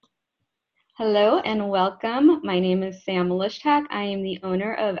Hello and welcome. My name is Sam Lishtak. I am the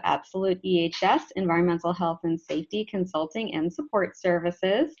owner of Absolute EHS, Environmental Health and Safety Consulting and Support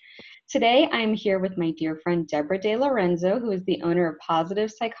Services. Today, I'm here with my dear friend Deborah De Lorenzo, who is the owner of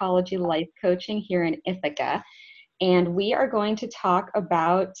Positive Psychology Life Coaching here in Ithaca. And we are going to talk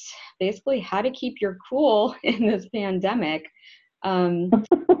about basically how to keep your cool in this pandemic.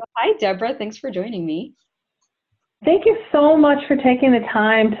 Hi, Deborah. Thanks for joining me. Thank you so much for taking the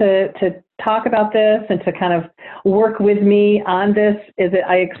time to talk about this and to kind of work with me on this.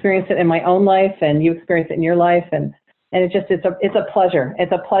 I experienced it in my own life, and you experienced it in your life, and it's a pleasure.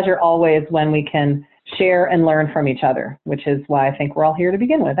 It's a pleasure always when we can share and learn from each other, which is why I think we're all here to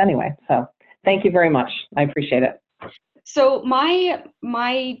begin with anyway. So thank you very much. I appreciate it. So my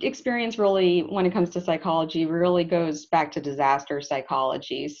experience really, when it comes to psychology, really goes back to disaster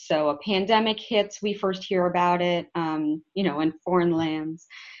psychology. So a pandemic hits, we first hear about it, in foreign lands,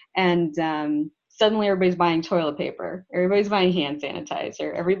 and suddenly everybody's buying toilet paper, everybody's buying hand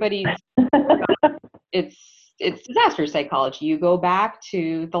sanitizer, it's disaster psychology. You go back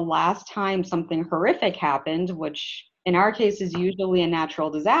to the last time something horrific happened, which in our case is usually a natural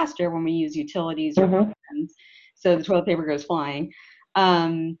disaster when we use utilities or weapons. So the toilet paper goes flying.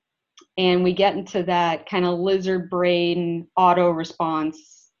 And we get into that kind of lizard brain auto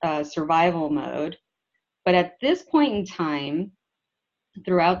response survival mode. But at this point in time,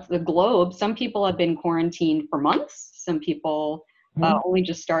 throughout the globe, some people have been quarantined for months. Some people only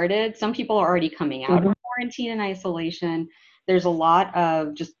just started. Some people are already coming out of quarantine and isolation. There's a lot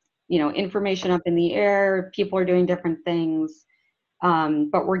of just, information up in the air. People are doing different things.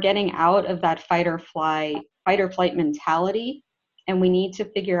 But we're getting out of that fight or flight mentality, and we need to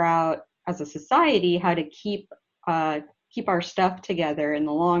figure out as a society how to keep our stuff together in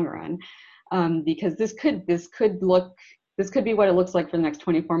the long run, because this could be what it looks like for the next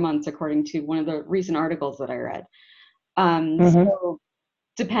 24 months, according to one of the recent articles that I read. So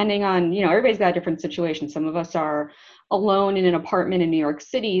depending on, everybody's got a different situation. Some of us are alone in an apartment in New York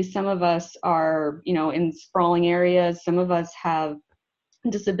City. Some of us are, in sprawling areas. Some of us have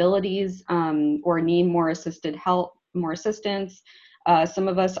disabilities or need more assisted help, more assistance. Some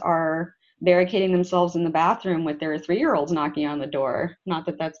of us are barricading themselves in the bathroom with their 3-year-olds knocking on the door. Not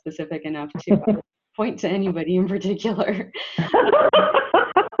that that's specific enough to point to anybody in particular.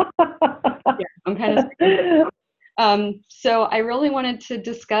 I'm kind of so I really wanted to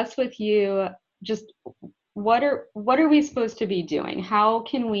discuss with you just what are we supposed to be doing? How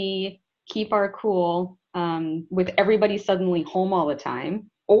can we keep our cool with everybody suddenly home all the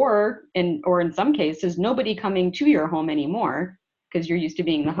time, or in some cases nobody coming to your home anymore because you're used to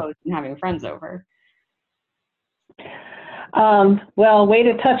being the host and having friends over? Well, way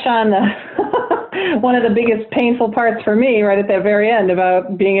to touch on one of the biggest painful parts for me right at that very end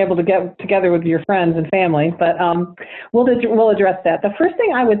about being able to get together with your friends and family. But we'll address that. The first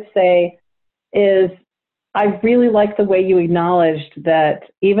thing I would say is I really like the way you acknowledged that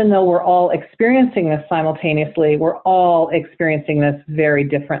even though we're all experiencing this simultaneously, we're all experiencing this very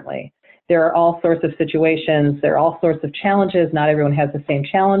differently. There are all sorts of situations, there are all sorts of challenges. Not everyone has the same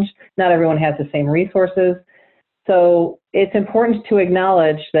challenge. Not everyone has the same resources. So it's important to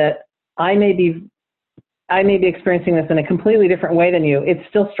acknowledge that I may be experiencing this in a completely different way than you. It's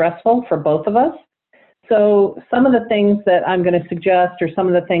still stressful for both of us. So some of the things that I'm going to suggest or some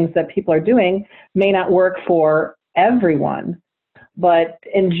of the things that people are doing may not work for everyone. But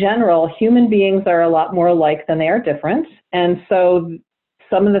in general, human beings are a lot more alike than they are different. And so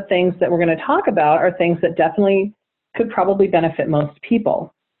some of the things that we're going to talk about are things that definitely could probably benefit most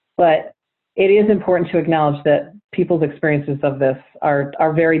people. But it is important to acknowledge that people's experiences of this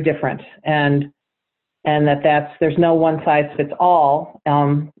are very different, and there's no one size fits all.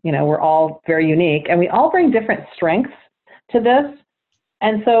 We're all very unique, and we all bring different strengths to this.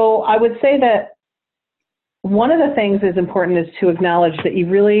 And so I would say that one of the things is important is to acknowledge that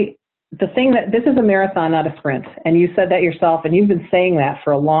this is a marathon, not a sprint. And you said that yourself, and you've been saying that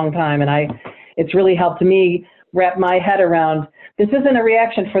for a long time. And it's really helped me wrap my head around, this isn't a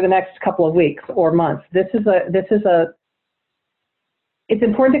reaction for the next couple of weeks or months. It's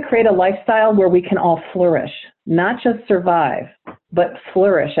important to create a lifestyle where we can all flourish, not just survive, but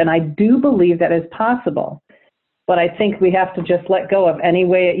flourish. And I do believe that is possible. But I think we have to just let go of any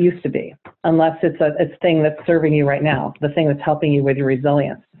way it used to be, unless it's a thing that's serving you right now, the thing that's helping you with your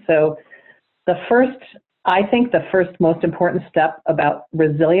resilience. So I think the first most important step about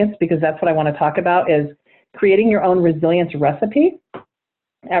resilience, because that's what I want to talk about, is creating your own resilience recipe.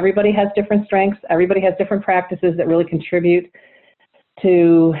 Everybody has different strengths. Everybody has different practices that really contribute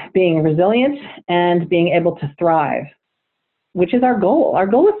to being resilient and being able to thrive. which is our goal. Our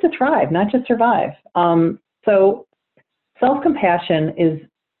goal is to thrive, not just survive. So self-compassion is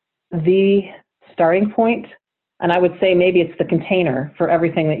the starting point, and I would say maybe it's the container for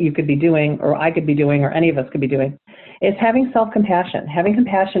everything that you could be doing, or I could be doing, or any of us could be doing, is having self-compassion, having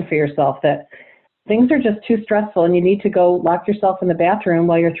compassion for yourself that things are just too stressful and you need to go lock yourself in the bathroom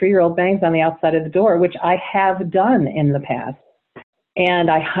while your 3-year-old bangs on the outside of the door, which I have done in the past.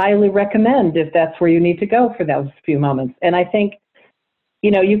 And I highly recommend if that's where you need to go for those few moments. And I think,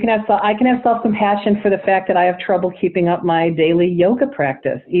 I can have self-compassion for the fact that I have trouble keeping up my daily yoga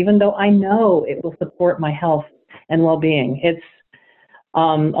practice, even though I know it will support my health and well-being. It's a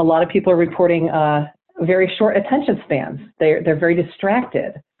lot of people are reporting very short attention spans. They're very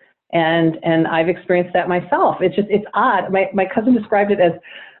distracted. And I've experienced that myself. It's odd. My cousin described it as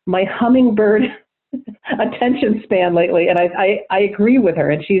my hummingbird attention span lately, and I agree with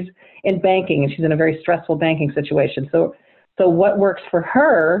her. And she's in banking, and she's in a very stressful banking situation. So what works for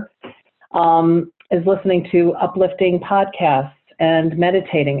her is listening to uplifting podcasts and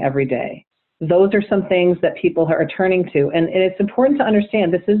meditating every day. Those are some things that people are turning to, and it's important to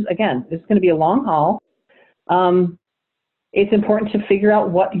understand. This is going to be a long haul. It's important to figure out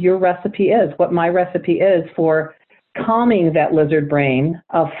what your recipe is, what my recipe is for calming that lizard brain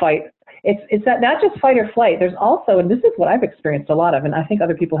of fight. It's that not just fight or flight. There's also, and this is what I've experienced a lot of, and I think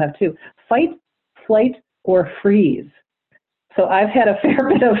other people have too, fight, flight, or freeze. So I've had a fair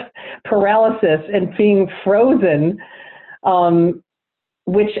bit of paralysis and being frozen,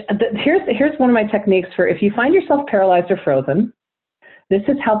 here's one of my techniques for if you find yourself paralyzed or frozen. This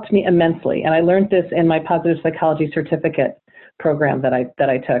has helped me immensely, and I learned this in my positive psychology certificate program that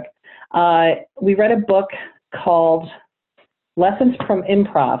I took. We read a book called Lessons from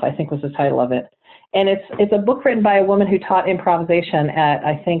Improv, I think was the title of it. And it's a book written by a woman who taught improvisation at,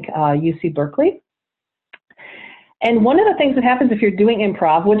 I think, UC Berkeley. And one of the things that happens if you're doing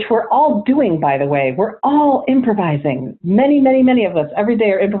improv, which we're all doing, by the way, we're all improvising. Many, many, many of us every day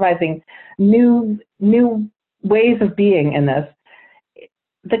are improvising new ways of being in this.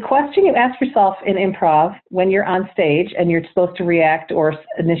 The question you ask yourself in improv when you're on stage and you're supposed to react or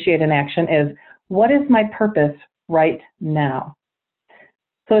initiate an action is, what is my purpose right now?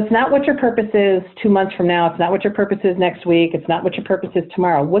 So it's not what your purpose is 2 months from now. It's not what your purpose is next week. It's not what your purpose is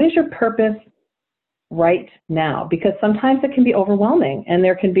tomorrow. What is your purpose right now? Because sometimes it can be overwhelming and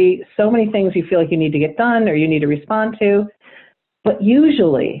there can be so many things you feel like you need to get done or you need to respond to. But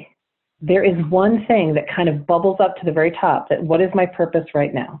usually there is one thing that kind of bubbles up to the very top, that what is my purpose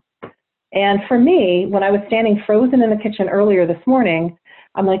right now? And for me, when I was standing frozen in the kitchen earlier this morning,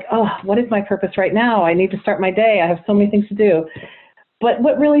 I'm like, oh, what is my purpose right now? I need to start my day. I have so many things to do. But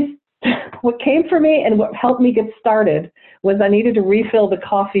what came for me and what helped me get started was I needed to refill the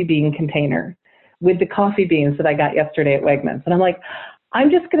coffee bean container with the coffee beans that I got yesterday at Wegmans. And I'm like, I'm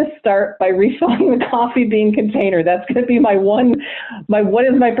just going to start by refilling the coffee bean container. That's going to be my what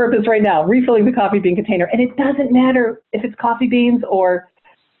is my purpose right now? Refilling the coffee bean container. And it doesn't matter if it's coffee beans or,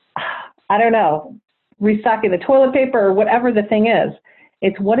 I don't know, restocking the toilet paper or whatever the thing is.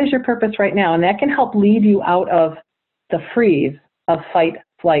 It's what is your purpose right now? And that can help lead you out of the freeze of fight,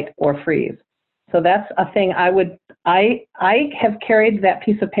 flight, or freeze. So that's a thing I have carried that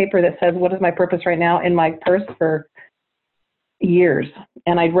piece of paper that says, what is my purpose right now, in my purse for years.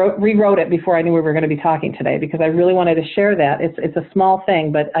 And I rewrote it before I knew we were going to be talking today because I really wanted to share that. It's a small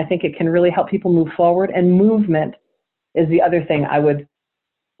thing, but I think it can really help people move forward. And movement is the other thing I would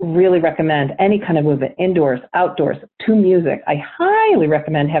really recommend. Any kind of movement, indoors, outdoors, to music. I highly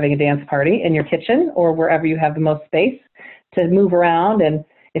recommend having a dance party in your kitchen or wherever you have the most space to move around. And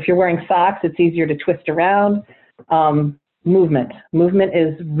if you're wearing socks, it's easier to twist around. Movement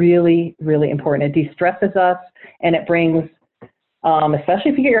is really, really important. It de-stresses us, and it brings,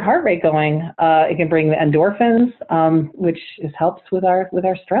 especially if you get your heart rate going, it can bring the endorphins, which helps with our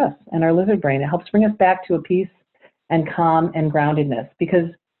stress and our lizard brain. It helps bring us back to a peace and calm and groundedness. Because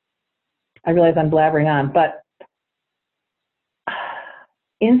I realize I'm blabbering on, but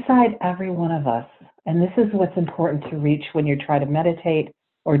inside every one of us, and this is what's important to reach when you try to meditate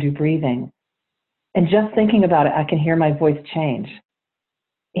or do breathing, and just thinking about it, I can hear my voice change.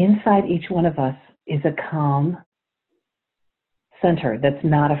 Inside each one of us is a calm center that's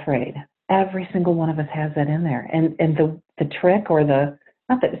not afraid. Every single one of us has that in there. And the trick, or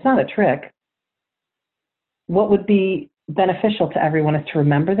it's not a trick, what would be beneficial to everyone is to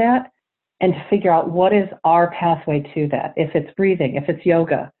remember that and to figure out what is our pathway to that. If it's breathing, if it's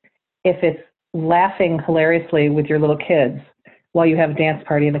yoga, if it's laughing hilariously with your little kids while you have a dance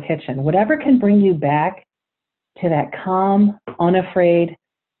party in the kitchen, whatever can bring you back to that calm, unafraid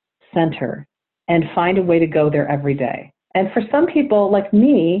center, and find a way to go there every day. And for some people like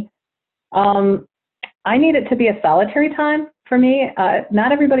me, I need it to be a solitary time for me.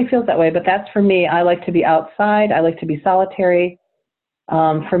 Not everybody feels that way, but that's for me. I like to be outside. I like to be solitary.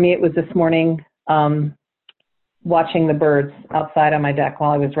 For me, it was this morning watching the birds outside on my deck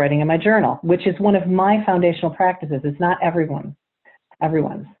while I was writing in my journal, which is one of my foundational practices. It's not everyone's.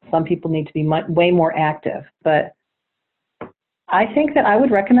 Some people need to be way more active. But I think that I would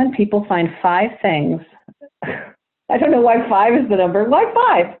recommend people find 5 things. I don't know why 5 is the number. Why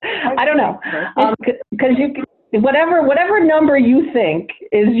 5? I don't know. Because whatever number you think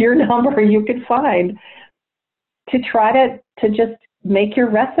is your number, you could find to try to just make your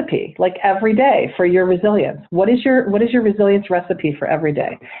recipe like every day for your resilience. What is your resilience recipe for every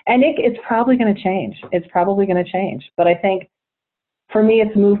day? And it's probably going to change. It's probably going to change. But I think for me,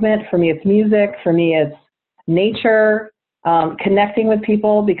 it's movement. For me, it's music. For me, it's nature, connecting with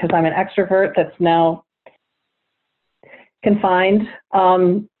people because I'm an extrovert that's now confined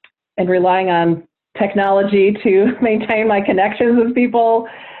and relying on technology to maintain my connections with people.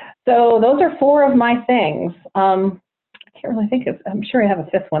 So those are 4 of my things. I can't really think of, I'm sure I have a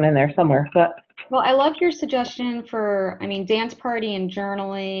 5th one in there somewhere, but. Well, I love your suggestion for, dance party and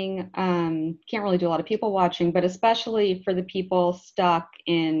journaling. Can't really do a lot of people watching, but especially for the people stuck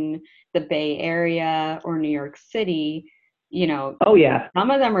in the Bay Area or New York City, Oh yeah.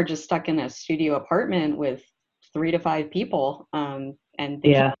 Some of them are just stuck in a studio apartment with 3 to 5 people, and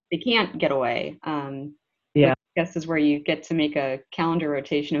they can't get away. Yeah. I guess is where you get to make a calendar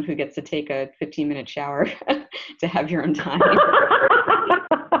rotation of who gets to take a 15-minute shower to have your own time.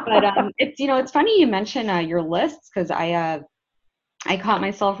 But it's funny you mention your lists because I caught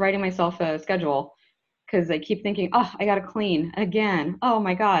myself writing myself a schedule because I keep thinking, oh, I got to clean again. Oh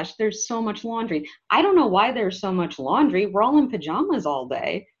my gosh, there's so much laundry. I don't know why there's so much laundry. We're all in pajamas all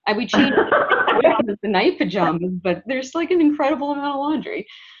day. We change the night pajamas, but there's like an incredible amount of laundry.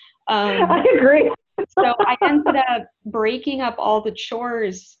 I agree. So I ended up breaking up all the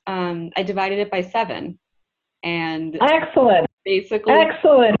chores. I divided it by 7. And excellent. Basically,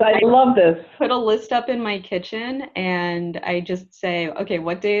 excellent. I love this. Put a list up in my kitchen and I just say, okay,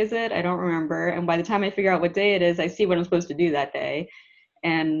 what day is it? I don't remember. And by the time I figure out what day it is, I see what I'm supposed to do that day.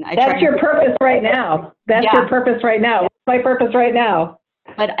 And that's your purpose right now. That's your purpose right now. What's my purpose right now?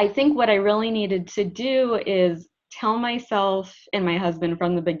 But I think what I really needed to do is tell myself and my husband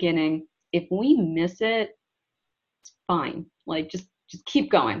from the beginning, if we miss it, it's fine. Like just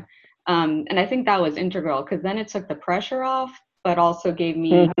keep going. And I think that was integral because then it took the pressure off, but also gave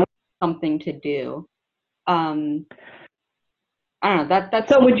me something to do. I don't know. That's.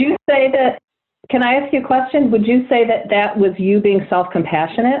 So would you say that? Can I ask you a question? Would you say that was you being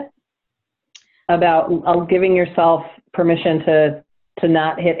self-compassionate about giving yourself permission to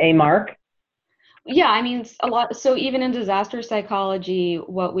not hit a mark? Yeah, a lot. So even in disaster psychology,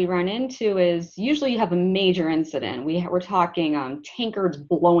 what we run into is usually you have a major incident. We're talking tankards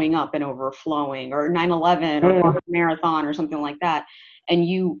blowing up and overflowing, or 9/11, or a marathon, or something like that. And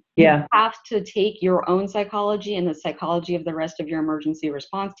you have to take your own psychology and the psychology of the rest of your emergency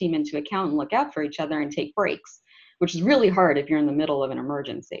response team into account and look out for each other and take breaks, which is really hard if you're in the middle of an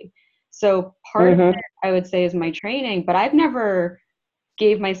emergency. So part of it, I would say, is my training, but I've never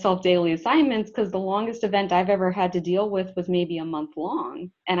gave myself daily assignments because the longest event I've ever had to deal with was maybe a month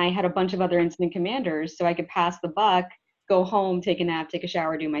long. And I had a bunch of other incident commanders, so I could pass the buck, go home, take a nap, take a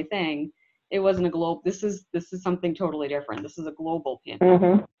shower, do my thing. It wasn't a global, this is something totally different. This is a global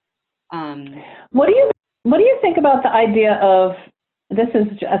pandemic. What do you think about the idea of, this is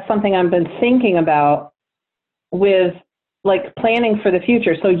something I've been thinking about with like planning for the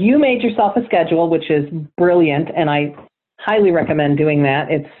future. So you made yourself a schedule, which is brilliant, and I highly recommend doing that.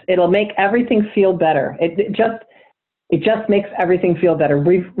 It'll make everything feel better. It just makes everything feel better.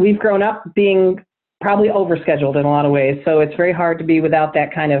 We've grown up being probably overscheduled in a lot of ways, so it's very hard to be without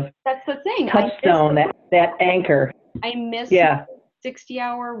that kind of that's the thing touchstone, that anchor. I miss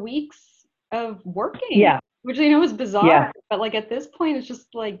 60-hour weeks of working, which I know is bizarre, but like at this point it's just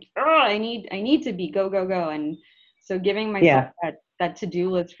like, I need to be go, and so giving myself that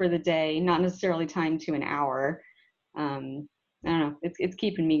to-do list for the day, not necessarily timed to an hour. I don't know, it's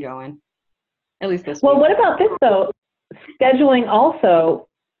keeping me going, at least this week. What about this though? Scheduling also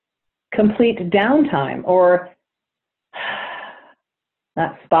complete downtime, or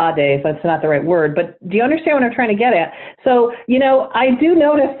not spa days, that's not the right word, but do you understand what I'm trying to get at? So, I do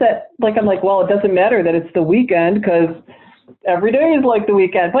notice that, I'm like, well, it doesn't matter that it's the weekend because every day is like the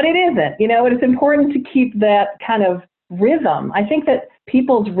weekend, but it isn't. It's important to keep that kind of rhythm. I think that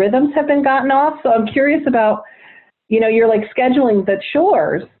people's rhythms have been gotten off, so I'm curious about, you're like scheduling the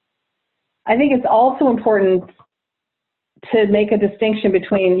chores. I think it's also important to make a distinction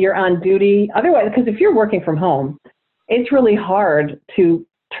between you're on duty. Otherwise, because if you're working from home, it's really hard to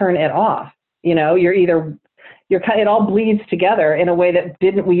turn it off. You know, it all bleeds together in a way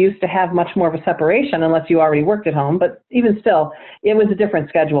that we used to have much more of a separation unless you already worked at home. But even still, it was a different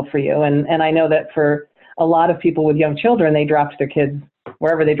schedule for you. And I know that for a lot of people with young children, they dropped their kids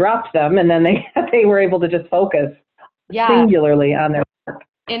wherever they dropped them, and then they were able to just focus singularly on their work.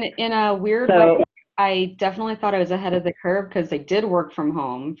 In a weird way, I definitely thought I was ahead of the curve because I did work from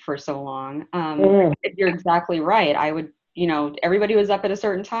home for so long. You're exactly right. I would, everybody was up at a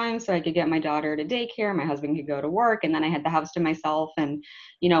certain time so I could get my daughter to daycare. My husband could go to work, and then I had the house to myself. And,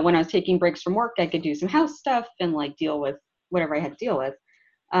 when I was taking breaks from work, I could do some house stuff and like deal with whatever I had to deal with.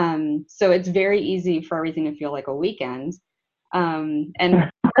 So it's very easy for everything to feel like a weekend. And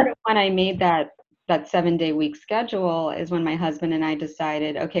part of when I made that 7-day week schedule is when my husband and I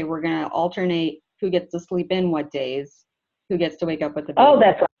decided, okay, we're going to alternate who gets to sleep in what days, who gets to wake up with the baby. Oh,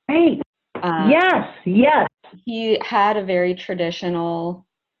 that's great. Yes. He had a very traditional,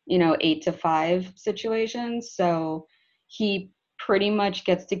 8 to 5 situation. So he pretty much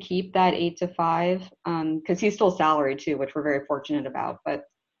gets to keep that 8 to 5 because he's still salaried too, which we're very fortunate about. But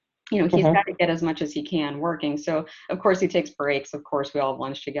he's got to get as much as he can working. So of course he takes breaks. Of course we all have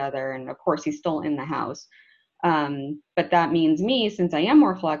lunch together, and of course he's still in the house. But that means me, since I am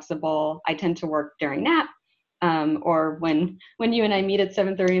more flexible, I tend to work during nap, or when you and I meet at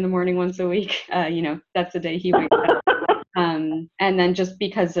 7:30 in the morning once a week. That's the day he wakes up. And then just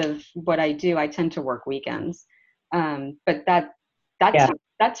because of what I do, I tend to work weekends. But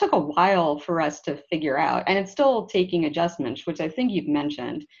that took a while for us to figure out, and it's still taking adjustments, which I think you've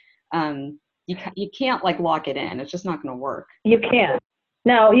mentioned. You can't like lock it in. It's just not going to work. You can't.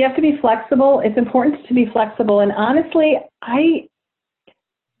 No, you have to be flexible. It's important to be flexible. And honestly,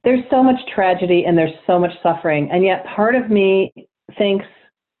 there's so much tragedy and there's so much suffering. And yet part of me thinks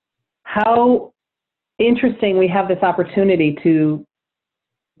how interesting we have this opportunity to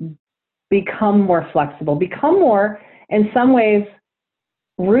become more flexible, become more, in some ways,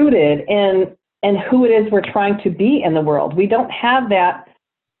 rooted in who it is we're trying to be in the world. We don't have that.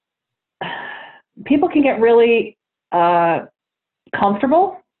 People can get really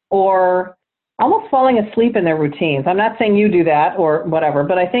comfortable or almost falling asleep in their routines. I'm not saying you do that or whatever,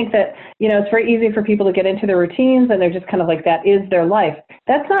 but I think that, it's very easy for people to get into their routines and they're just kind of like, that is their life.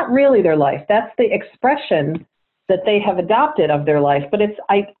 That's not really their life. That's the expression that they have adopted of their life. But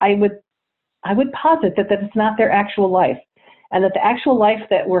I would posit that it's not their actual life, and that the actual life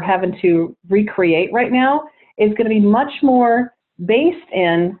that we're having to recreate right now is going to be much more based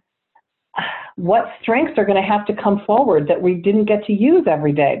in what strengths are going to have to come forward that we didn't get to use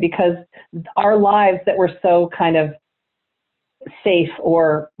every day because our lives that were so kind of safe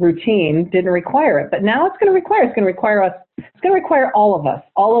or routine didn't require it. But now it's going to require all of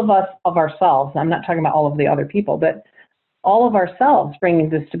us of ourselves. I'm not talking about all of the other people, but all of ourselves bringing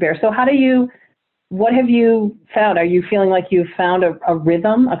this to bear. So what have you found? Are you feeling like you've found a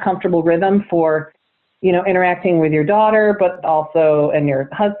rhythm, a comfortable rhythm for interacting with your daughter, and your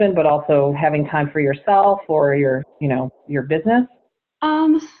husband, but also having time for yourself or your business?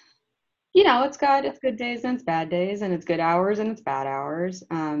 It's good days and it's bad days, and it's good hours and it's bad hours.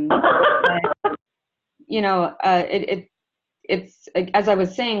 It's as I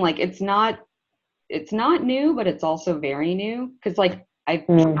was saying, like it's not new, but it's also very new because like I've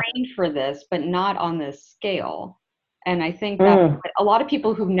trained for this, but not on this scale. And I think that a lot of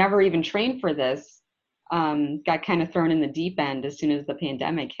people who've never even trained for this got kind of thrown in the deep end as soon as the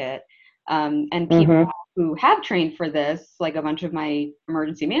pandemic hit. And people who have trained for this, like a bunch of my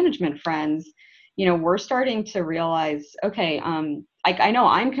emergency management friends, we're starting to realize, okay, I know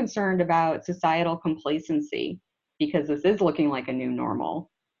I'm concerned about societal complacency because this is looking like a new normal.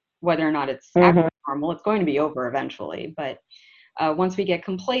 Whether or not it's actually normal, it's going to be over eventually. But once we get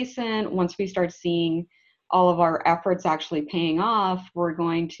complacent, once we start seeing all of our efforts actually paying off, we're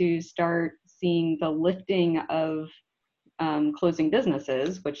going to start seeing the lifting of closing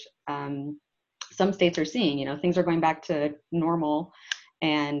businesses, which some states are seeing. Things are going back to normal,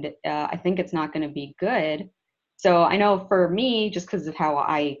 and I think it's not going to be good. So I know for me, just because of how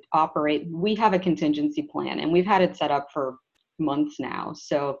I operate, we have a contingency plan, and we've had it set up for months now.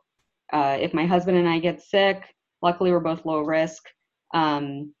 So if my husband and I get sick, luckily we're both low risk.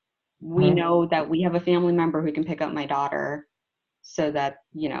 We know that we have a family member who can pick up my daughter so that,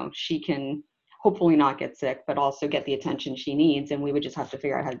 she can hopefully not get sick, but also get the attention she needs. And we would just have to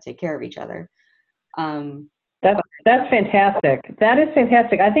figure out how to take care of each other. That's fantastic. That is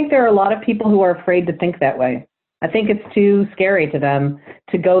fantastic. I think there are a lot of people who are afraid to think that way. I think it's too scary to them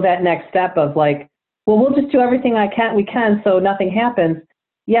to go that next step of like, well, we'll just do everything we can so nothing happens.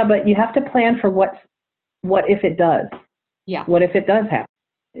 Yeah, but you have to plan for what if it does? Yeah. What if it does happen?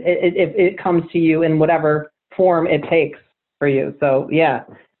 If it comes to you in whatever form it takes for you. So yeah,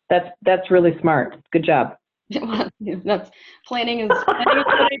 that's really smart. Good job. That's planning is what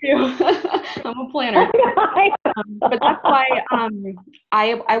I do. I'm a planner. But that's why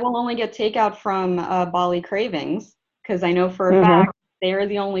I will only get takeout from Bali Cravings, because I know for a fact they're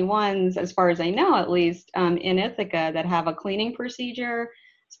the only ones, as far as I know at least, in Ithaca that have a cleaning procedure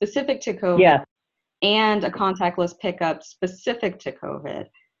specific to COVID and a contactless pickup specific to COVID.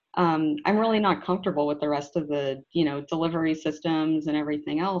 I'm really not comfortable with the rest of the, delivery systems and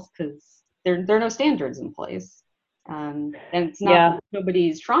everything else, because there are no standards in place. And it's not that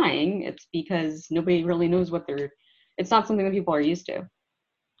nobody's trying, it's because nobody really knows it's not something that people are used to.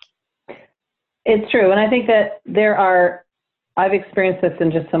 It's true. And I think that I've experienced this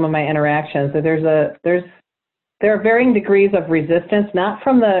in just some of my interactions, that there are varying degrees of resistance, not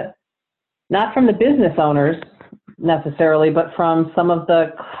from the business owners necessarily, but from some of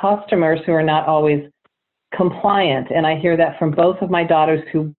the customers who are not always compliant. And I hear that from both of my daughters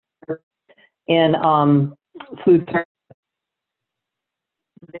who work in food service.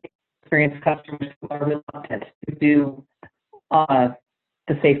 They experience customers who are reluctant to do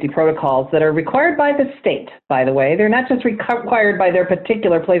the safety protocols that are required by the state, by the way. They're not just required by their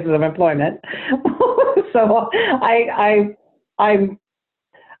particular places of employment. So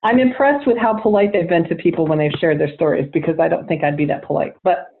I'm impressed with how polite they've been to people when they've shared their stories, because I don't think I'd be that polite,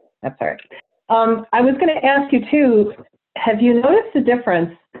 but that's all right. I was going to ask you too, have you noticed the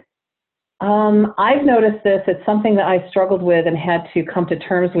difference? I've noticed this. It's something that I struggled with and had to come to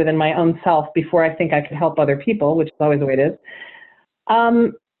terms with in my own self before I think I could help other people, which is always the way it is.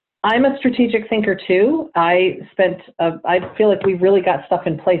 I'm a strategic thinker too. I feel like we really got stuff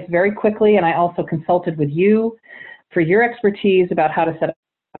in place very quickly, and I also consulted with you for your expertise about how to set up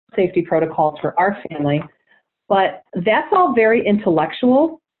safety protocols for our family. But that's all very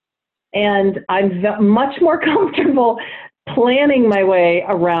intellectual, and I'm much more comfortable planning my way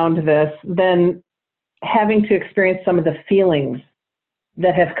around this than having to experience some of the feelings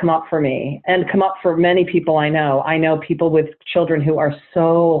that have come up for me and come up for many people I know. I know people with children who are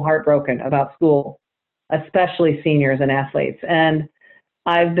so heartbroken about school, especially seniors and athletes. And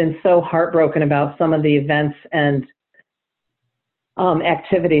I've been so heartbroken about some of the events and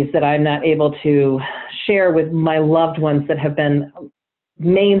activities that I'm not able to share with my loved ones that have been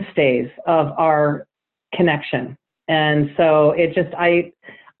mainstays of our connection. And so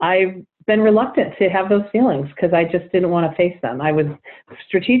I've been reluctant to have those feelings because I just didn't want to face them. I was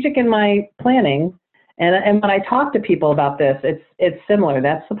strategic in my planning, and when I talk to people about this, it's similar.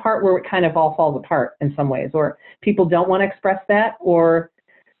 That's the part where it kind of all falls apart in some ways, or people don't want to express that, or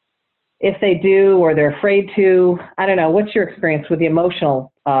if they do, or they're afraid to. I don't know. What's your experience with the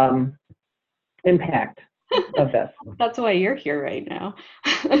emotional impact of this? That's why you're here right now.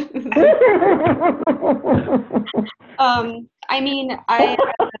 I mean,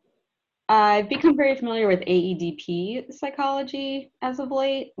 I've become very familiar with AEDP psychology as of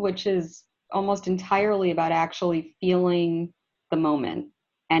late, which is almost entirely about actually feeling the moment.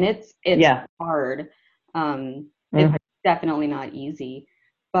 And it's hard. It's definitely not easy.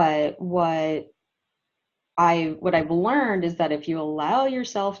 But what I've learned is that if you allow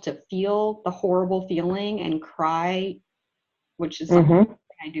yourself to feel the horrible feeling and cry, which is something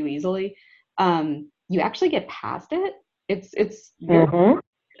I do easily, you actually get past it.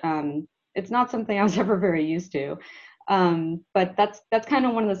 It's not something I was ever very used to. But that's kind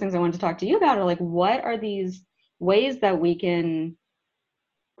of one of those things I wanted to talk to you about, are like, what are these ways that we can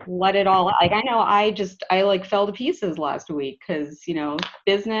let it all out? Like, I know I like fell to pieces last week because,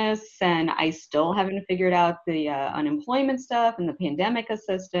 business, and I still haven't figured out the unemployment stuff and the pandemic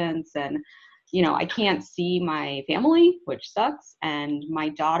assistance, and I can't see my family, which sucks. And my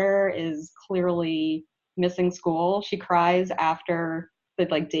daughter is clearly missing school. She cries after the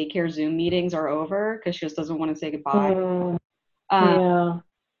daycare Zoom meetings are over because she just doesn't want to say goodbye.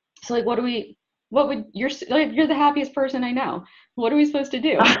 So you're the happiest person I know. What are we supposed to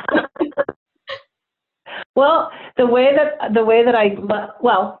do? Well, the way that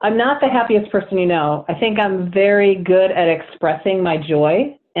I'm not the happiest person you know. I think I'm very good at expressing my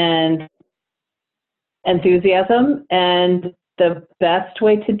joy and enthusiasm, and the best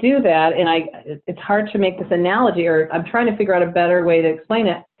way to do that, and it's hard to make this analogy, or I'm trying to figure out a better way to explain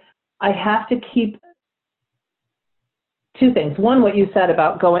it. I have to keep two things. One, what you said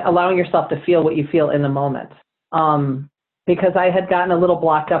about allowing yourself to feel what you feel in the moment. Because I had gotten a little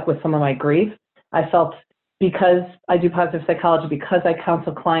blocked up with some of my grief. I felt, because I do positive psychology, because I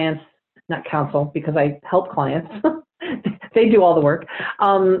counsel clients not counsel because I help clients. They do all the work.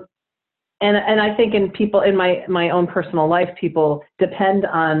 And I think in my own personal life, people depend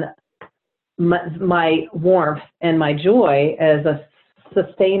on my warmth and my joy as a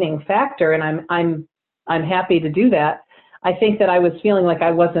sustaining factor, and I'm happy to do that. I think that I was feeling like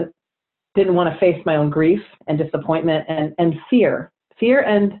I didn't want to face my own grief and disappointment and fear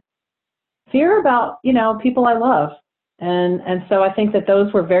about, people I love. And so I think that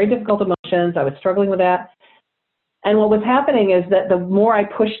those were very difficult emotions. I was struggling with that. And what was happening is that the more I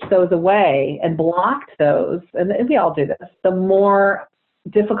pushed those away and blocked those, and we all do this, the more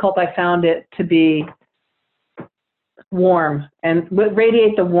difficult I found it to be warm and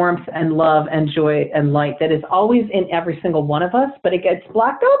radiate the warmth and love and joy and light that is always in every single one of us, but it gets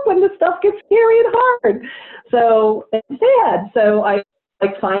blocked up when the stuff gets scary and hard. So it's sad. So I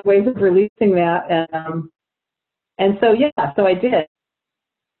find ways of releasing that. And so, so I did.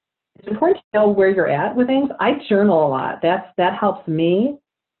 It's important to know where you're at with things. I journal a lot. That helps me.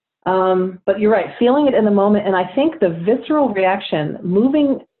 But you're right, feeling it in the moment. And I think the visceral reaction,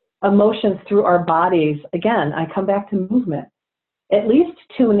 moving emotions through our bodies, again, I come back to movement. At least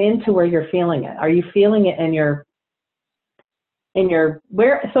tune into where you're feeling it. Are you feeling it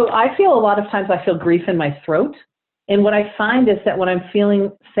so I feel a lot of times I feel grief in my throat. And what I find is that when I'm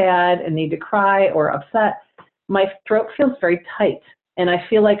feeling sad and need to cry or upset, my throat feels very tight. And I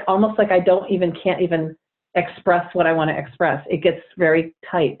feel like almost like I can't even express what I want to express. It gets very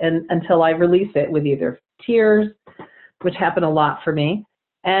tight and until I release it with either tears, which happen a lot for me.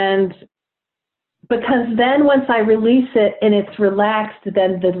 And because then once I release it and it's relaxed,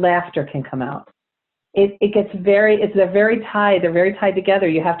 then the laughter can come out. They're very tied together.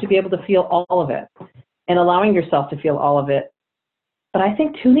 You have to be able to feel all of it and allowing yourself to feel all of it. But I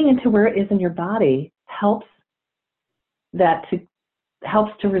think tuning into where it is in your body helps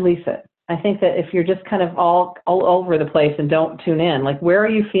to release it. I think that if you're just kind of all over the place and don't tune in, like where are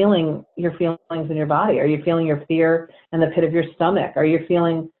you feeling your feelings in your body? Are you feeling your fear in the pit of your stomach? Are you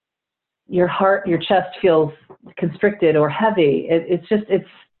feeling your heart, your chest feels constricted or heavy?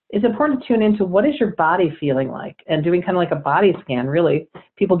 It's important to tune into what is your body feeling like and doing kind of like a body scan, really.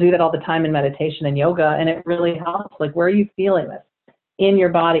 People do that all the time in meditation and yoga, and it really helps. Like, where are you feeling this in your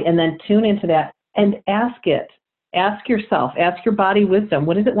body? And then tune into that and ask it. Ask yourself, ask your body wisdom.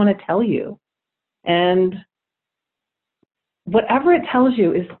 What does it want to tell you? And whatever it tells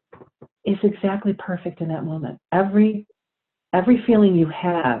you is exactly perfect in that moment. Every feeling you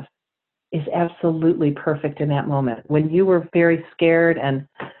have is absolutely perfect in that moment. When you were very scared and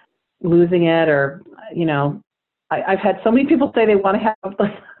losing it, or, I've had so many people say they want to have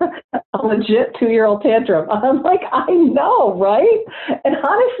like a legit 2-year-old tantrum. I'm like, I know, right? And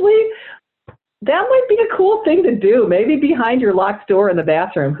honestly, that might be a cool thing to do, maybe behind your locked door in the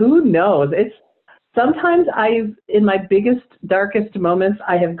bathroom. Who knows? Sometimes in my biggest, darkest moments,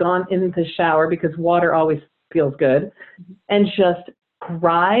 I have gone in the shower because water always feels good, and just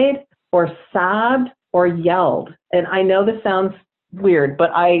cried or sobbed or yelled. And I know this sounds weird, but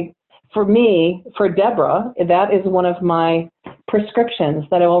for Deborah, that is one of my prescriptions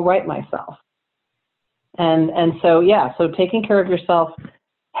that I will write myself. And so taking care of yourself,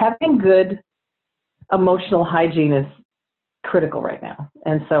 having good emotional hygiene is critical right now.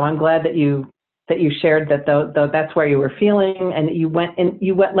 And so I'm glad that you shared that though that's where you were feeling, and you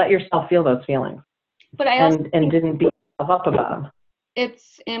let yourself feel those feelings. But I also didn't beat yourself up about them.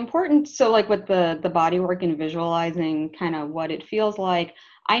 It's important. So like with the body work and visualizing kind of what it feels like,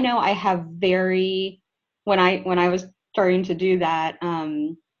 I know I have when I was starting to do that,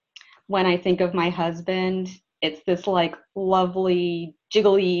 when I think of my husband, it's this like lovely,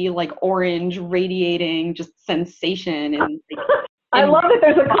 jiggly, like orange, radiating just sensation. And like, I love it.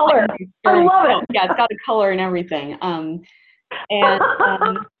 There's a color. I love it. Yeah, it's got a color and everything. But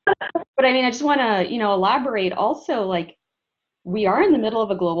I mean, I just want to, elaborate also, like, we are in the middle of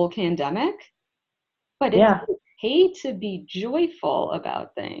a global pandemic, but it's okay to be joyful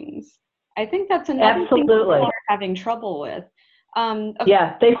about things. I think that's another thing people are having trouble with.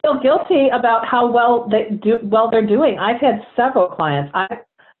 They feel guilty about how well they're doing. I've had several clients.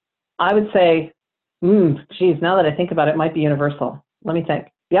 I would say, geez, now that I think about it, it might be universal. Let me think.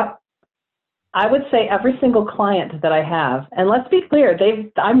 Yep. I would say every single client that I have, and let's be clear,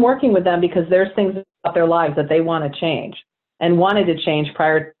 I'm working with them because there's things about their lives that they want to change and wanted to change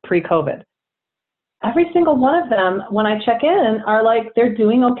pre-COVID. Every single one of them, when I check in, are like, they're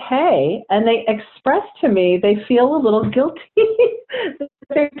doing okay. And they express to me, they feel a little guilty that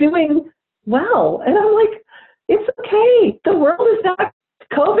they're doing well. And I'm like, it's okay. The world is not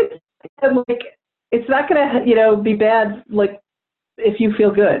COVID. Like, it's not going to, be bad, like, if you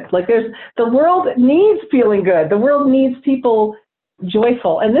feel good. Like the world needs feeling good. The world needs people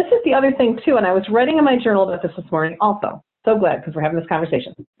joyful. And this is the other thing too, and I was writing in my journal about this morning also. So glad, because we're having this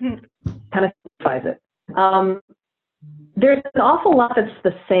conversation. Kind of simplifies it. There's an awful lot that's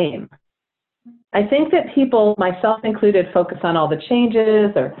the same. I think that people, myself included, focus on all the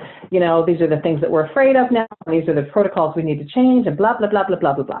changes, or, you know, these are the things that we're afraid of now, and these are the protocols we need to change, and blah, blah, blah, blah,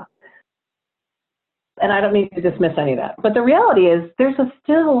 blah, blah, blah. And I don't mean to dismiss any of that. But the reality is there's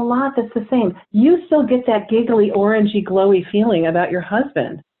still a lot that's the same. You still get that giggly, orangey, glowy feeling about your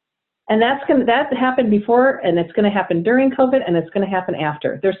husband. And that happened before, and it's going to happen during COVID, and it's going to happen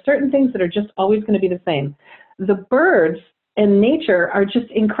after. There's certain things that are just always going to be the same. The birds and nature are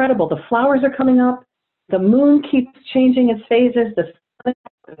just incredible. The flowers are coming up. The moon keeps changing its phases. The sun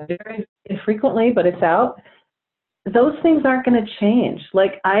very infrequently, but it's out. Those things aren't going to change.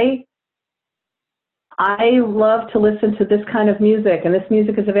 Like I love to listen to this kind of music, and this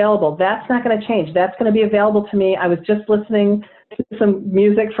music is available. That's not going to change. That's going to be available to me. I was just listening to some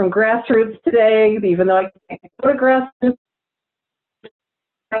music from Grassroots today, even though I can't go to Grassroots,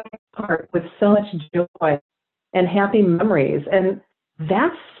 with so much joy and happy memories. And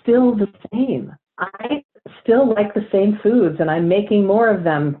that's still the same. I still like the same foods, and I'm making more of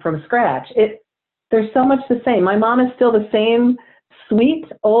them from scratch. There's so much the same. My mom is still the same sweet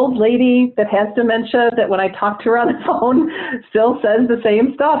old lady that has dementia that when I talk to her on the phone still says the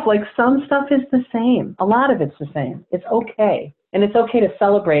same stuff. Like, some stuff is the same. A lot of it's the same. It's okay. And it's okay to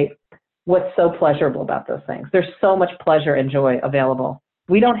celebrate what's so pleasurable about those things. There's so much pleasure and joy available.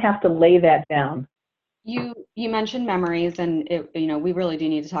 We don't have to lay that down. You mentioned memories, and we really do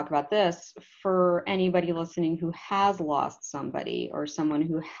need to talk about this for anybody listening who has lost somebody or someone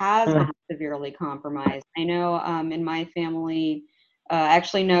who has been severely compromised. I know in my family, I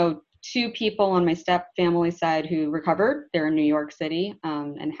actually know two people on my step family side who recovered. They're in New York City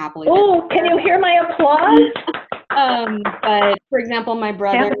and happily. Oh, can you hear my applause? But for example, my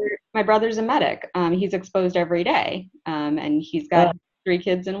brother's a medic. He's exposed every day, and he's got 3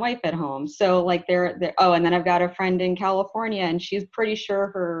 kids and wife at home. So like they're and then I've got a friend in California, and she's pretty sure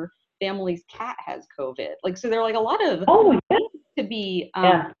her family's cat has COVID. Like, so there are like a lot of things to be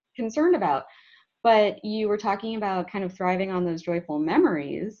concerned about. But you were talking about kind of thriving on those joyful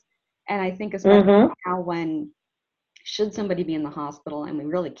memories. And I think especially now, when should somebody be in the hospital and we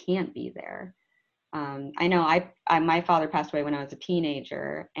really can't be there. I know my father passed away when I was a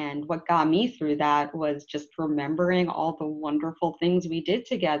teenager, and what got me through that was just remembering all the wonderful things we did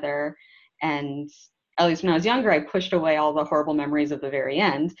together. And at least when I was younger, I pushed away all the horrible memories of the very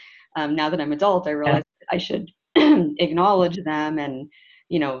end. Now that I'm adult, I realized I should acknowledge them and,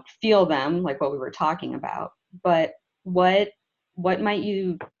 feel them, like what we were talking about. But what might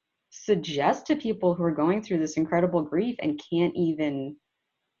you suggest to people who are going through this incredible grief and can't even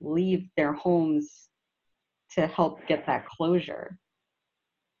leave their homes to help get that closure?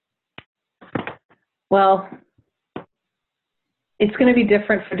 Well, it's going to be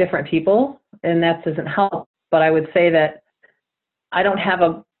different for different people, and that doesn't help. But I would say that I don't have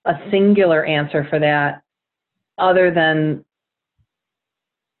a singular answer for that, other than,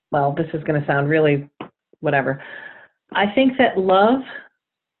 well, this is going to sound really whatever. I think that love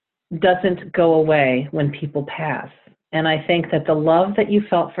doesn't go away when people pass. And I think that the love that you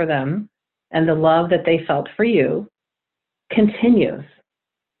felt for them and the love that they felt for you continues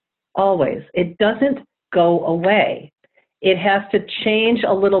always. It doesn't go away. It has to change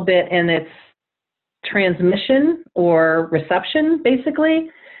a little bit in its transmission or reception, basically.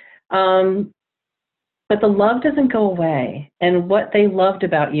 But the love doesn't go away. And what they loved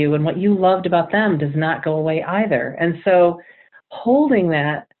about you and what you loved about them does not go away either. And so holding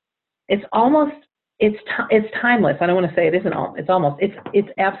that, it's timeless. I don't want to say it isn't. It's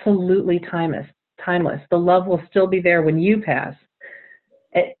absolutely timeless. The love will still be there when you pass.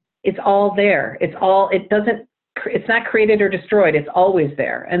 It's all there. It's not created or destroyed. It's always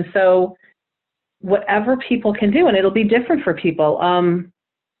there. And so whatever people can do, and it'll be different for people.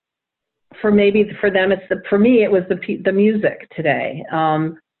 For them, for me, it was the music today.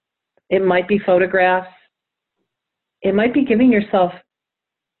 It might be photographs. It might be giving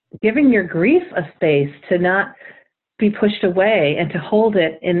your grief a space to not be pushed away and to hold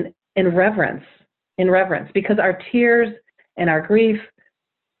it in reverence, because our tears and our grief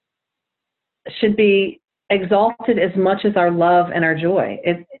should be exalted as much as our love and our joy.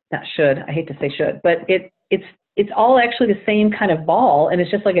 Not should, I hate to say should, but it's all actually the same kind of ball, and it's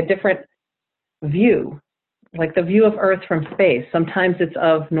just like a different view, like the view of Earth from space. Sometimes it's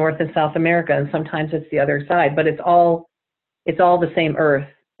of North and South America, and sometimes it's the other side, but it's all the same Earth.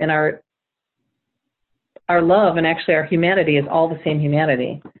 And our our love and actually our humanity is all the same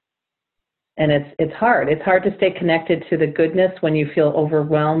humanity. And it's hard. It's hard to stay connected to the goodness when you feel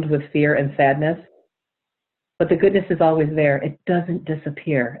overwhelmed with fear and sadness. But the goodness is always there. It doesn't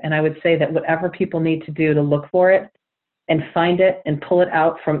disappear. And I would say that whatever people need to do to look for it and find it and pull it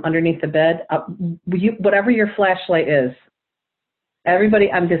out from underneath the bed, whatever your flashlight is,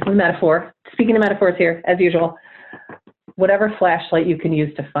 everybody, this is a metaphor, speaking of metaphors here, as usual, whatever flashlight you can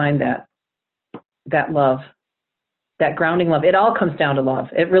use to find that love, that grounding love. It all comes down to love.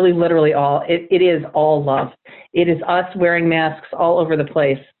 It really, literally it is all love. It is us wearing masks all over the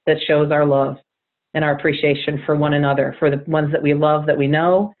place that shows our love and our appreciation for one another, for the ones that we love, that we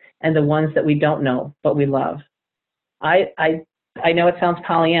know, and the ones that we don't know, but we love. I know it sounds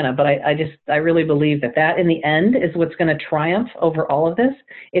Pollyanna, but I really believe that in the end is what's going to triumph over all of this.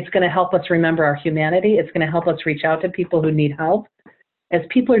 It's going to help us remember our humanity. It's going to help us reach out to people who need help. As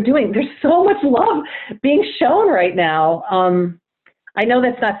people are doing, there's so much love being shown right now. I know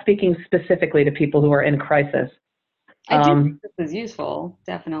that's not speaking specifically to people who are in crisis. I do think this is useful,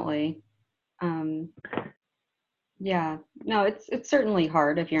 definitely. Yeah, no, it's certainly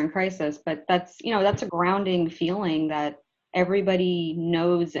hard if you're in crisis, but that's a grounding feeling that everybody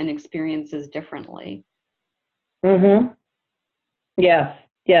knows and experiences differently. Mm-hmm. Yes,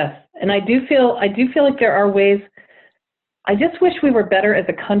 yes. And I do feel like there are ways. I just wish we were better as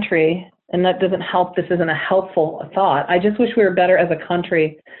a country, and that doesn't help. This isn't a helpful thought. I just wish we were better as a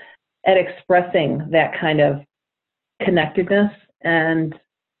country at expressing that kind of connectedness and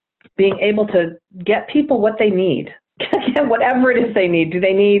being able to get people what they need, whatever it is they need. Do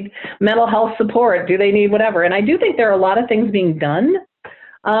they need mental health support? Do they need whatever? And I do think there are a lot of things being done,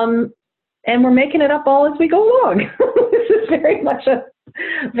 and we're making it up all as we go along. This is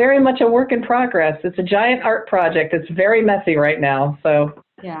very much a work in progress. It's a giant art project. It's very messy right now. So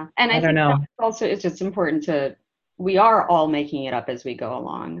yeah, and I think also it's just important we are all making it up as we go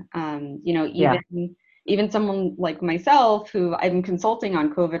along. Even someone like myself, who I'm consulting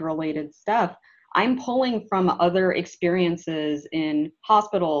on COVID-related stuff, I'm pulling from other experiences in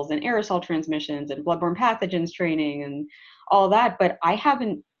hospitals and aerosol transmissions and bloodborne pathogens training and all that, but I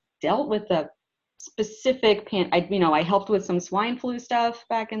haven't dealt with the specific I helped with some swine flu stuff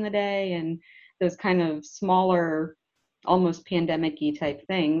back in the day and those kind of smaller, almost pandemic-y type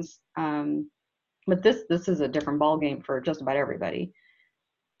things. But this is a different ballgame for just about everybody.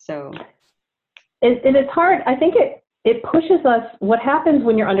 So. And it's hard. I think it pushes us. What happens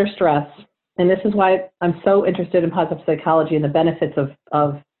when you're under stress, and this is why I'm so interested in positive psychology and the benefits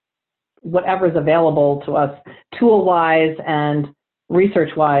of whatever is available to us tool-wise and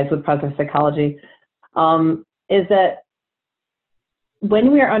research-wise with positive psychology, is that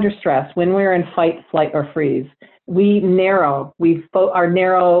when we are under stress, when we're in fight, flight, or freeze, we narrow.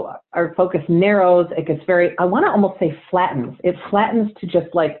 Our focus narrows. It gets very, I want to almost say flattens. It flattens to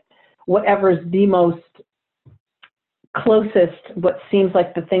just like whatever's the most closest, what seems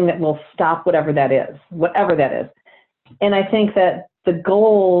like the thing that will stop whatever that is. And I think that the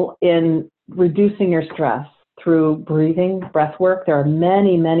goal in reducing your stress through breathing, breath work, there are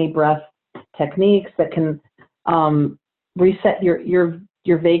many, many breath techniques that can reset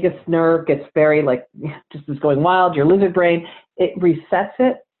your vagus nerve, gets very just is going wild, your lizard brain, it resets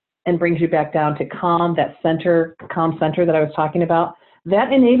it and brings you back down to calm center that I was talking about.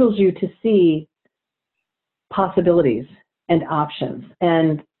 That enables you to see possibilities and options,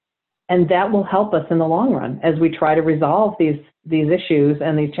 and that will help us in the long run as we try to resolve these issues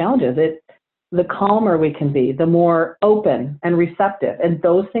and these challenges. The calmer we can be, the more open and receptive, and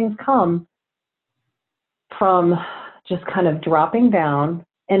those things come from just kind of dropping down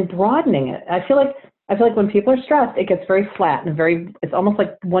and broadening it. I feel like when people are stressed, it gets very flat and it's almost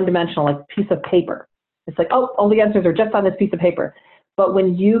like one-dimensional, like a piece of paper. It's like, oh, all the answers are just on this piece of paper. But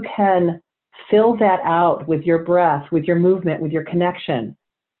when you can fill that out with your breath, with your movement, with your connection,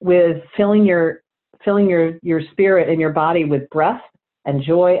 with filling your spirit and your body with breath and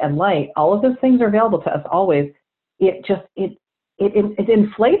joy and light, all of those things are available to us always. It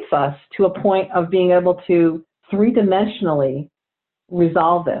inflates us to a point of being able to three-dimensionally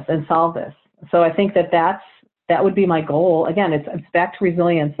resolve this and solve this. So I think that would be my goal. Again, it's back to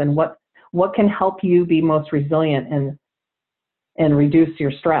resilience and what can help you be most resilient and reduce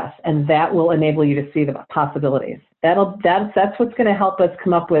your stress, and that will enable you to see the possibilities. That's what's going to help us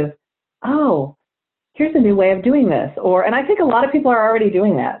come up with, oh, here's a new way of doing this. And I think a lot of people are already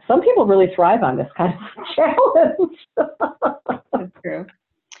doing that. Some people really thrive on this kind of challenge. That's true.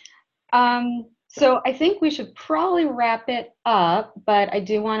 So I think we should probably wrap it up, but I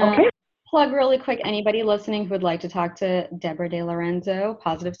do want to plug really quick, anybody listening who would like to talk to Deborah DeLorenzo,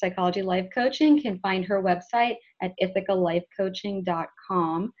 Positive Psychology Life Coaching, can find her website at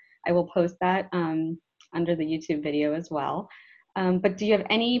ithicallifecoaching.com. I will post that under the YouTube video as well. But do you have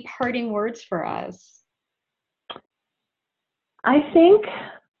any parting words for us? I think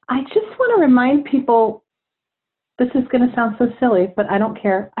I just want to remind people, this is going to sound so silly, but I don't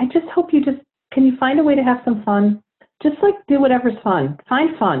care. I just hope can you find a way to have some fun? Just like do whatever's fun.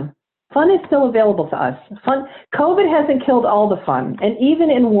 Find fun. Fun is still available to us. Fun. COVID hasn't killed all the fun. And even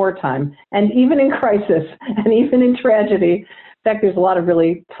in wartime, and even in crisis, and even in tragedy, in fact, there's a lot of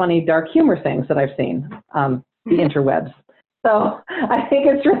really funny, dark humor things that I've seen, the interwebs. So I think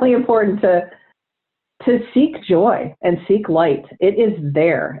it's really important to seek joy and seek light. It is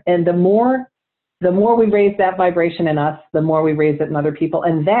there. And the more we raise that vibration in us, the more we raise it in other people.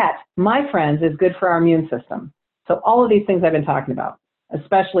 And that, my friends, is good for our immune system. So all of these things I've been talking about,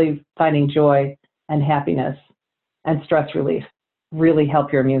 especially finding joy and happiness and stress relief, really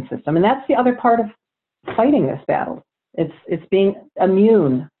help your immune system. And that's the other part of fighting this battle. It's being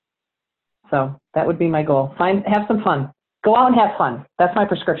immune. So that would be my goal. Have some fun. Go out and have fun. That's my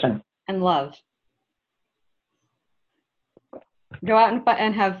prescription. And love. Go out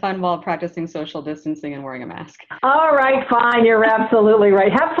and have fun while practicing social distancing and wearing a mask. All right, fine. You're absolutely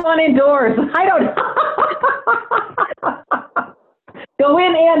right. Have fun indoors. I don't go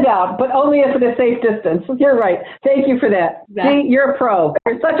in and out, but only if at a safe distance. You're right. Thank you for that. Exactly. See, you're a pro.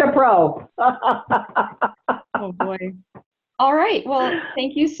 You're such a pro. Oh boy. All right. Well,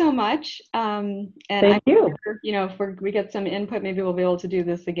 thank you so much. And thank you. Sure, if we get some input, maybe we'll be able to do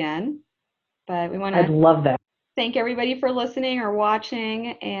this again. But we want I'd love that. Thank everybody for listening or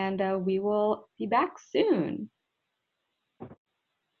watching, and we will be back soon.